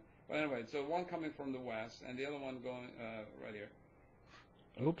back again. But anyway, so one coming from the west, and the other one going right here.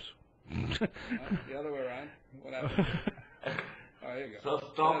 Oops. The other way around. What happened? Oh, here you go.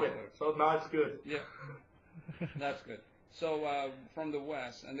 So stop it. So now it's good. Yeah, that's good. So from the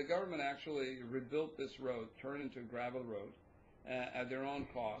west, and the government actually rebuilt this road, turned into a gravel road at their own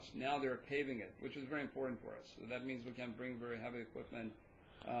cost. Now they're paving it, which is very important for us. So that means we can bring very heavy equipment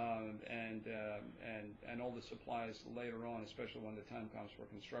and all the supplies later on, especially when the time comes for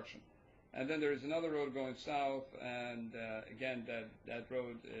construction. And then there is another road going south, and again, that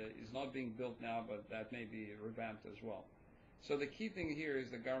road is not being built now, but that may be revamped as well. So the key thing here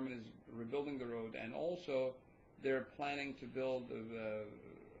is the government is rebuilding the road, and also they're planning to build a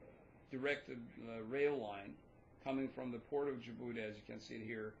directed rail line coming from the port of Djibouti, as you can see it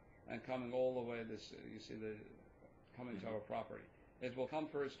here, and coming all the way. You see coming to our property. It will come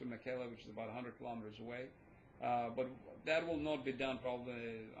first to Mekelle, which is about 100 kilometers away, but that will not be done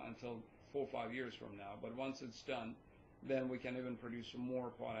probably until 4 or 5 years from now. But once it's done, then we can even produce more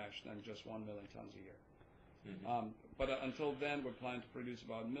potash than just 1 million tons a year. But until then, we plan to produce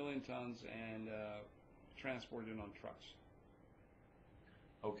about 1 million tons and transport it on trucks.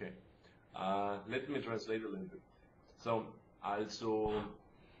 Okay. Let me translate a little bit. So, also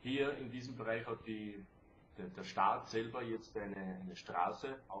hier in diesem Bereich hat der Staat selber jetzt eine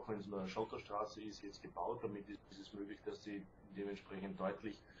Straße, auch wenn es nur eine Schotterstraße ist, jetzt gebaut. Damit ist es möglich, dass sie dementsprechend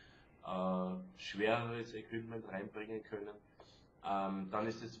deutlich schwereres Equipment reinbringen können. Dann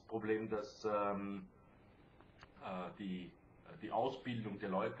ist das Problem, dass die Ausbildung der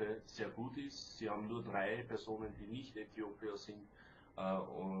Leute sehr gut ist. Sie haben nur 3 Personen, die nicht Äthiopier sind,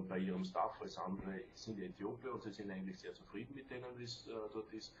 bei ihrem Staff, als andere sind Äthiopier, und sie sind eigentlich sehr zufrieden mit denen, wie es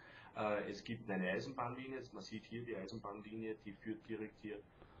dort ist. Es gibt eine Eisenbahnlinie, man sieht hier die Eisenbahnlinie, die führt direkt hier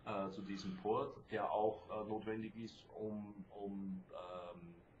zu diesem Port, der auch notwendig ist, um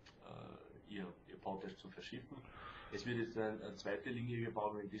ihr Potash zu verschiffen. Es wird jetzt eine zweite Linie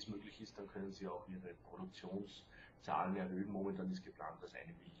gebaut, wenn das möglich ist, dann können sie auch ihre Produktionszahlen erhöhen. Momentan ist geplant, dass 1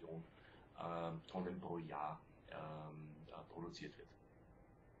 Million Tonnen pro Jahr produziert wird.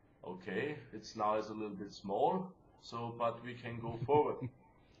 Okay, it's now is a little bit small, so but we can go forward.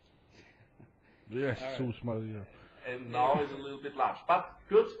 Yes, so small, yeah. And now it's a little bit large, but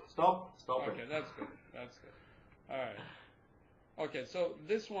good. Stop. Okay, that's good. That's good. All right. Okay, so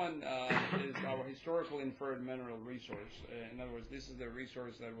this one is our historical inferred mineral resource. In other words, this is the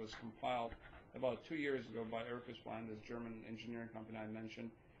resource that was compiled about 2 years ago by Yrkesplanet, this German engineering company I mentioned.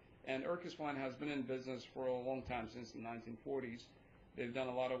 And Yrkesplanet has been in business for a long time, since the 1940s. They've done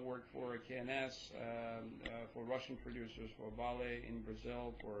a lot of work for KNS, for Russian producers, for Vale in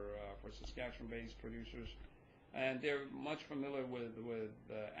Brazil, for Saskatchewan-based producers. And they're much familiar with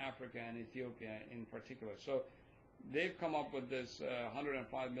Africa and Ethiopia in particular. So they've come up with this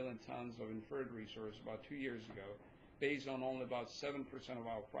 105 million tons of inferred resource about 2 years ago, based on only about 7% of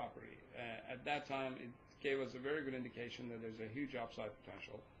our property. At that time, it gave us a very good indication that there's a huge upside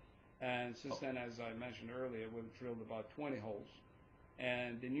potential. And since then, as I mentioned earlier, we've drilled about 20 holes.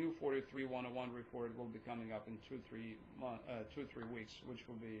 And the new 43-101 report will be coming up in 2-3 weeks, which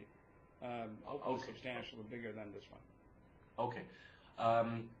will be hopefully substantially bigger than this one. Okay.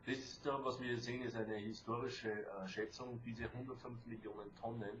 Das da, was wir sehen, ist eine historische Schätzung. Diese 105 Millionen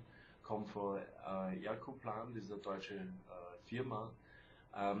Tonnen kommt von Yrkesplanet, das ist eine deutsche Firma.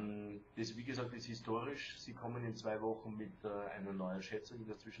 Das, wie gesagt, ist historisch. Sie kommen in 2 Wochen mit einer neuen Schätzung. In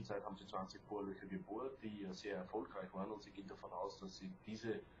der Zwischenzeit haben sie 20 Bohrlöcher gebohrt, die sehr erfolgreich waren, und sie gehen davon aus, dass sie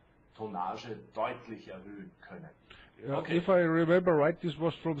diese Tonnage deutlich erhöhen können. Okay. If I remember right, this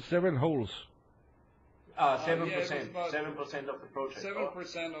was from 7 holes. 7%. Yeah, 7% of the project.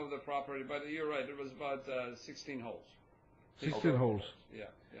 7% of the property, but you're right, it was about 16 holes. 16 holes. Yeah,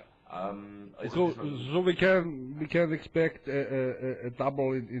 yeah. So we can expect a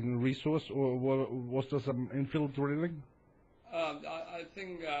double in resource, or was there some infill drilling? I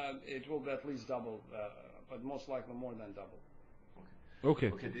think it will be at least double, but most likely more than double.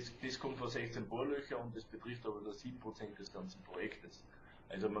 Okay. Okay, das kommt von 16 Bohrlöcher, und das betrifft aber nur 7% des ganzen Projektes.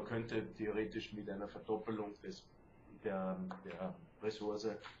 Also man könnte theoretisch mit einer Verdoppelung der Ressource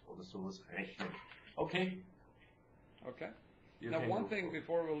oder sowas rechnen. Okay. Okay. Now, one thing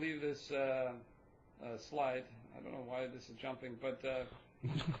before we leave this slide, I don't know why this is jumping, but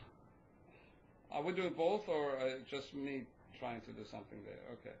are we doing both, or just me trying to do something there?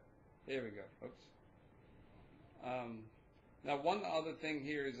 Okay, here we go. Oops. Now, one other thing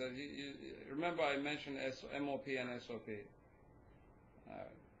here is that you remember I mentioned MOP and SOP.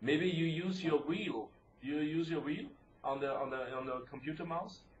 Maybe you use your wheel. Do you use your wheel on the computer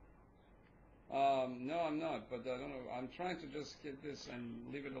mouse? No, I'm not, but I don't know. I'm trying to just get this and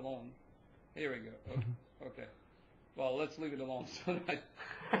leave it alone. Here we go. Okay. Well, let's leave it alone. So no,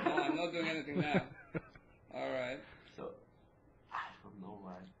 I'm not doing anything now. All right. So, I don't know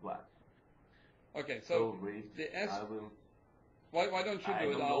why. Okay, so wait, the I will. Why don't you do it? I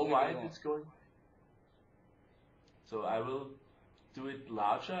don't know why it's going. So I will do it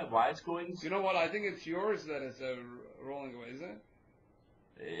larger. Why it's going? You know what? I think it's yours that is rolling away, isn't it?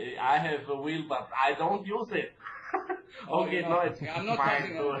 I have a wheel, but I don't use it. Okay, no, it's I'm not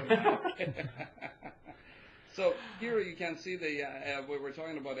touching it. So here you can see we were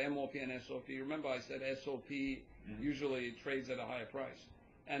talking about MOP and SOP. Remember I said SOP usually trades at a higher price.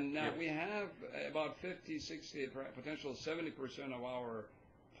 And now we have about 50, 60, potential 70% of our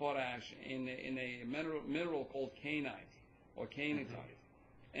potash in a mineral called kainite or kainitite.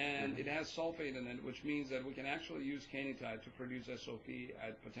 And it has sulfate in it, which means that we can actually use canitite to produce SOP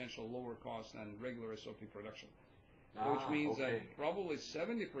at potential lower cost than regular SOP production. Which means that probably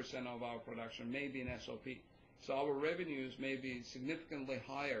 70% of our production may be in SOP. So our revenues may be significantly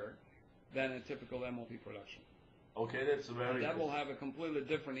higher than a typical MOP production. Okay, that's very. And that will have a completely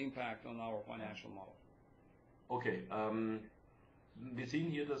different impact on our financial model. Okay, wir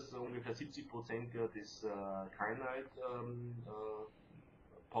sehen hier, dass ungefähr 70% ja das Kyanite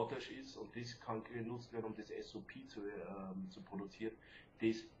Potash ist und das kann genutzt werden, um das SOP zu produzieren,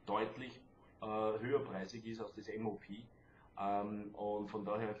 das deutlich höherpreisig ist als das MOP. Und von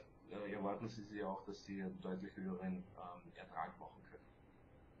daher erwarten Sie sich auch, dass Sie einen deutlich höheren Ertrag machen können.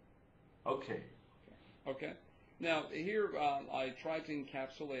 Okay. Okay. Now, here I try to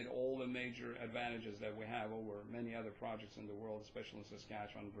encapsulate all the major advantages that we have over many other projects in the world, especially in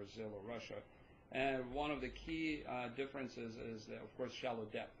Saskatchewan, Brazil, or Russia. And one of the key differences is, of course, shallow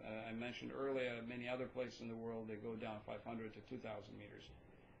depth. I mentioned earlier, many other places in the world, they go down 500 to 2,000 meters.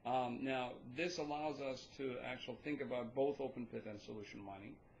 Now, this allows us to actually think about both open pit and solution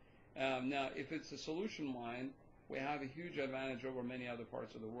mining. Now, if it's a solution mine, we have a huge advantage over many other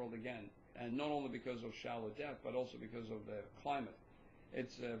parts of the world again, and not only because of shallow depth, but also because of the climate.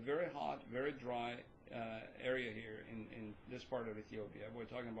 It's a very hot, very dry area here in this part of Ethiopia. We're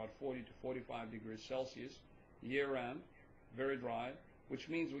talking about 40 to 45 degrees Celsius year-round, very dry, which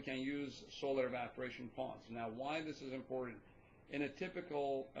means we can use solar evaporation ponds. Now, why this is important? In a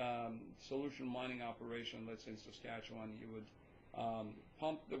typical solution mining operation, let's say in Saskatchewan, you would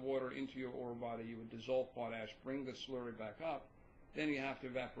pump the water into your ore body, you would dissolve potash, bring the slurry back up, then you have to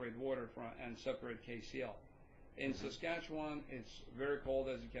evaporate water and separate KCl. In Saskatchewan, it's very cold,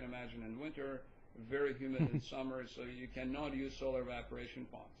 as you can imagine, in winter, very humid in summer, so you cannot use solar evaporation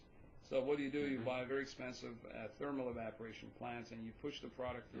ponds. So what do? You buy very expensive thermal evaporation plants, and you push the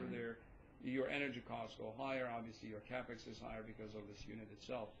product through there. Your energy costs go higher. Obviously, your capex is higher because of this unit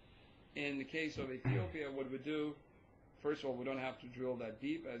itself. In the case of Ethiopia, what we do, first of all, we don't have to drill that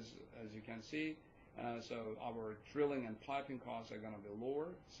deep, as you can see. So our drilling and piping costs are going to be lower,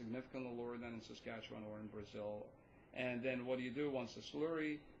 significantly lower than in Saskatchewan or in Brazil. And then what do you do once the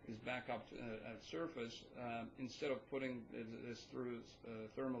slurry is back up at surface? Instead of putting this through a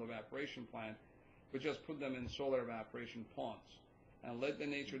thermal evaporation plant, we just put them in solar evaporation ponds and let the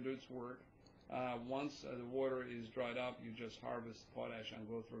nature do its work. Once the water is dried up, you just harvest potash and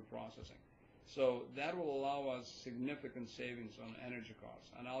go through processing. So that will allow us significant savings on energy costs.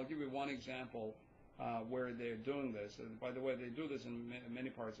 And I'll give you one example where they're doing this. By the way, they do this in many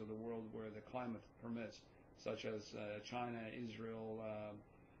parts of the world where the climate permits, such as China, Israel,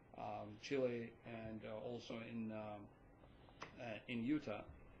 Chile, and also in Utah,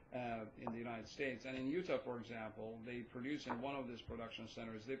 in the United States. And in Utah, for example, they produce in one of these production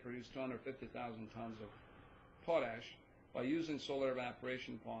centers, they produce 250,000 tons of potash. By using solar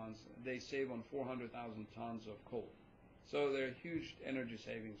evaporation ponds, they save on 400,000 tons of coal. So there are huge energy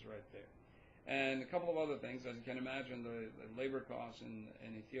savings right there. And a couple of other things, as you can imagine, the labor costs in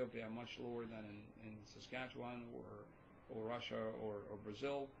Ethiopia are much lower than in Saskatchewan or Russia or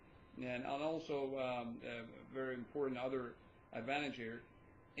Brazil. And also a very important other advantage here,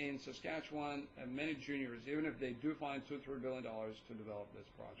 in Saskatchewan, many juniors, even if they do find $2-3 billion to develop this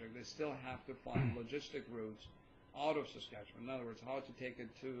project, they still have to find logistic routes out of Saskatchewan. In other words, how to take it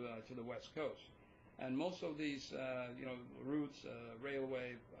to the West Coast. And most of these routes,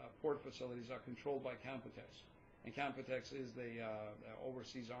 railway, port facilities are controlled by Canpotex. And Canpotex is the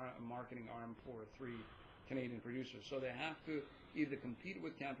overseas marketing arm for 3 Canadian producers. So they have to either compete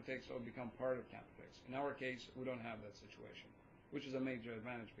with Canpotex or become part of Canpotex. In our case, we don't have that situation, which is a major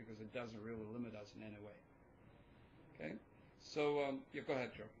advantage because it doesn't really limit us in any way. Okay? So, yeah, go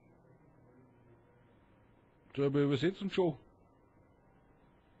ahead, Joe. Sollen wir übersetzen, Joe?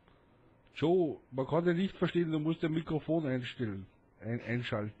 Joe, man kann dich nicht verstehen, du musst dein Mikrofon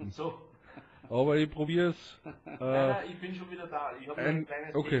einschalten. So. Aber ich probiere es. Nein, ich bin schon wieder da. Ich habe ein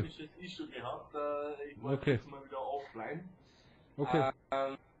kleines technisches Issue gehabt. Ich war jetzt mal wieder offline. Okay.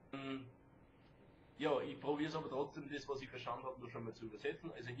 Ja, ich probiere es aber trotzdem, das, was ich verstanden habe, noch schon mal zu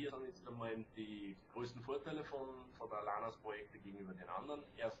übersetzen. Also hier sind jetzt einmal die größten Vorteile von der Allanas Projekte gegenüber den anderen.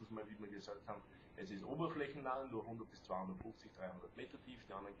 Erstens mal, wie wir gesagt haben, es ist oberflächennah, nur 100 bis 250, 300 Meter tief,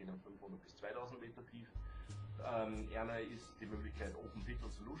 die anderen gehen 500 bis 2000 Meter tief. Einer ist die Möglichkeit, Open Pit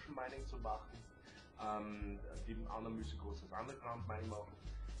und Solution Mining zu machen. Die anderen müssen großes Underground Mining machen.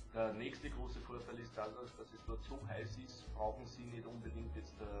 Der nächste große Vorteil ist, dass es dort so heiß ist, brauchen Sie nicht unbedingt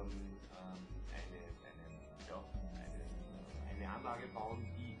jetzt eine Anlage bauen,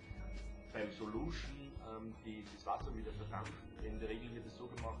 die beim Solution das Wasser wieder verdampft. In der Regel wird es so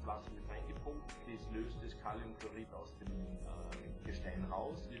gemacht, Wasser wird reingepumpt, das löst das Kaliumchlorid aus dem Gestein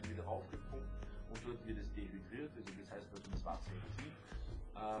raus, wird wieder raufgepumpt und dort wird es dehydriert, also das heißt, dass man das Wasser entzieht.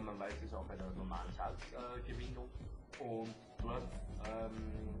 Man weiß das auch bei der normalen Salzgewinnung und dort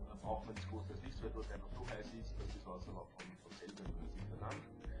braucht man das große Licht, weil dort einfach so heiß ist, dass das Wasser auch von selber sich verdampft.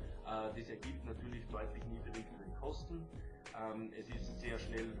 Das ergibt natürlich deutlich niedrigere Kosten. Es ist sehr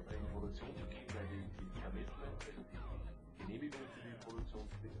schnell in Produktion zu gehen, weil die Permissment, also die Genehmigung für die Produktion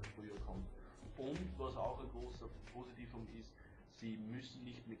früher kommt. Und was auch ein großer Positivum ist, Sie müssen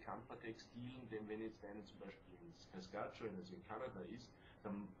nicht mit Campertextilen, denn wenn jetzt einer zum Beispiel in Saskatchewan, also in Kanada ist,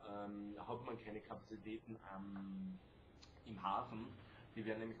 dann hat man keine Kapazitäten im Hafen. Die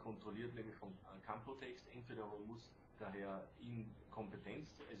werden nämlich kontrolliert, nämlich von Campotext. Entweder man muss daher in Kompetenz,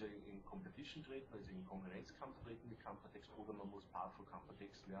 also in Competition treten, also in Konkurrenzkampf treten mit Campertext, oder man muss Part von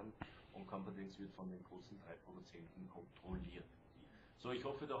Campertext lernen und Campertext wird von den großen 3 Produzenten kontrolliert. So, ich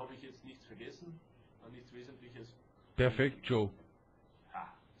hoffe, da habe ich jetzt nichts vergessen, nichts Wesentliches. Perfekt, Joe.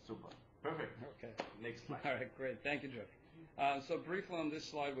 Ah, super. Perfect. Okay. Next slide. All right, great. Thank you, Joe. So briefly on this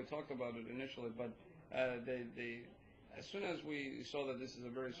slide, we talked about it initially, but as soon as we saw that this is a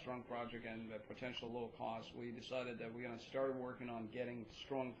very strong project and potential low cost, we decided that we're going to start working on getting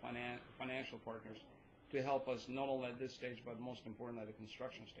strong financial partners to help us not only at this stage, but most importantly at the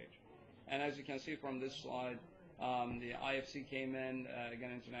construction stage. And as you can see from this slide, the IFC came in,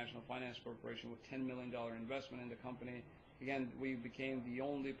 again, International Finance Corporation, with $10 million investment in the company. Again, we became the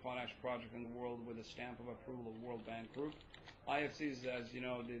only potash project in the world with a stamp of approval of World Bank Group. IFC is, as you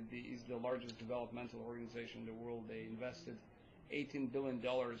know, is the largest developmental organization in the world. They invested $18 billion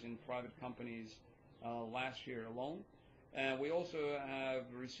in private companies last year alone. And we also have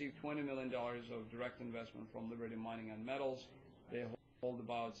received $20 million of direct investment from Liberty Mining and Metals. They hold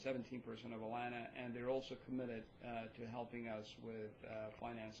about 17% of Allana, and they're also committed to helping us with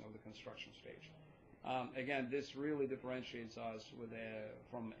financing of the construction stage. Again, this really differentiates us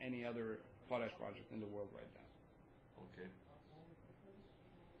from any other potash project in the world right now. Okay.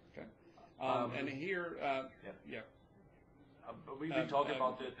 Okay. And here, yeah. We've been talking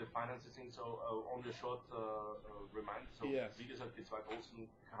about the finances thing, so on the short reminder, so yes. Wie gesagt, die 2 großen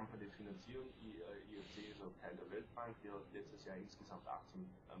Companies finanzieren, IFC ist auch Teil der Weltbank, die hat letztes Jahr insgesamt 18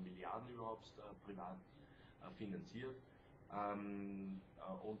 Milliarden überhaupt privat finanziert.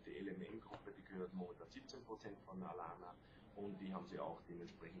 Und die LMM-Gruppe, die gehört momentan 17% von Allana und die haben sie auch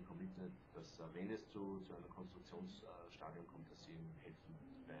dementsprechend committed, dass wenn es zu einem Konstruktionsstadium kommt, dass sie ihnen helfen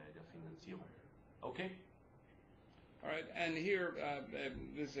bei der Finanzierung. Okay? All right, and here,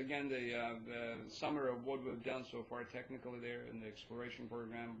 this is again the summary of what we've done so far technically there in the exploration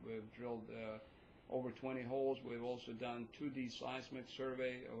program. We've drilled over 20 holes. We've also done 2D seismic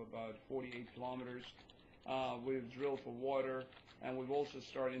survey of about 48 kilometers. We've drilled for water, and we've also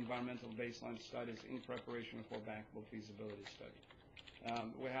started environmental baseline studies in preparation for bankable feasibility study.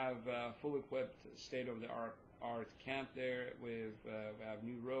 We have full equipped state-of-the-art camp there. We have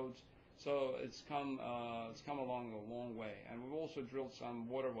new roads. So it's come along a long way, and we've also drilled some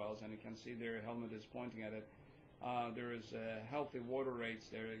water wells, and you can see there Helmut is pointing at it. There is healthy water rates.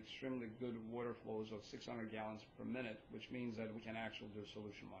 There are extremely good water flows of 600 gallons per minute, which means that we can actually do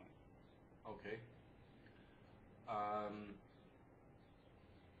solution mining. Okay.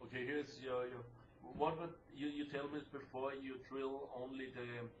 Okay, here's your what would you tell me before you drill only the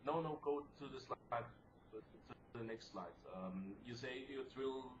go to the slide. The next slide. You say you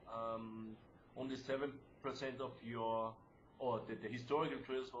drill only 7% of your, or the historical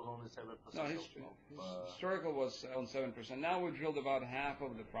drills was only 7%. No, historical was on 7%. Now we've drilled about half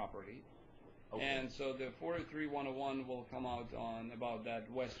of the property, okay. And so the 43-101 will come out on about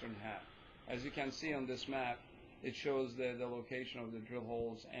that western half. As you can see on this map, it shows the location of the drill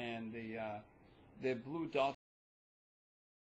holes, and the blue dots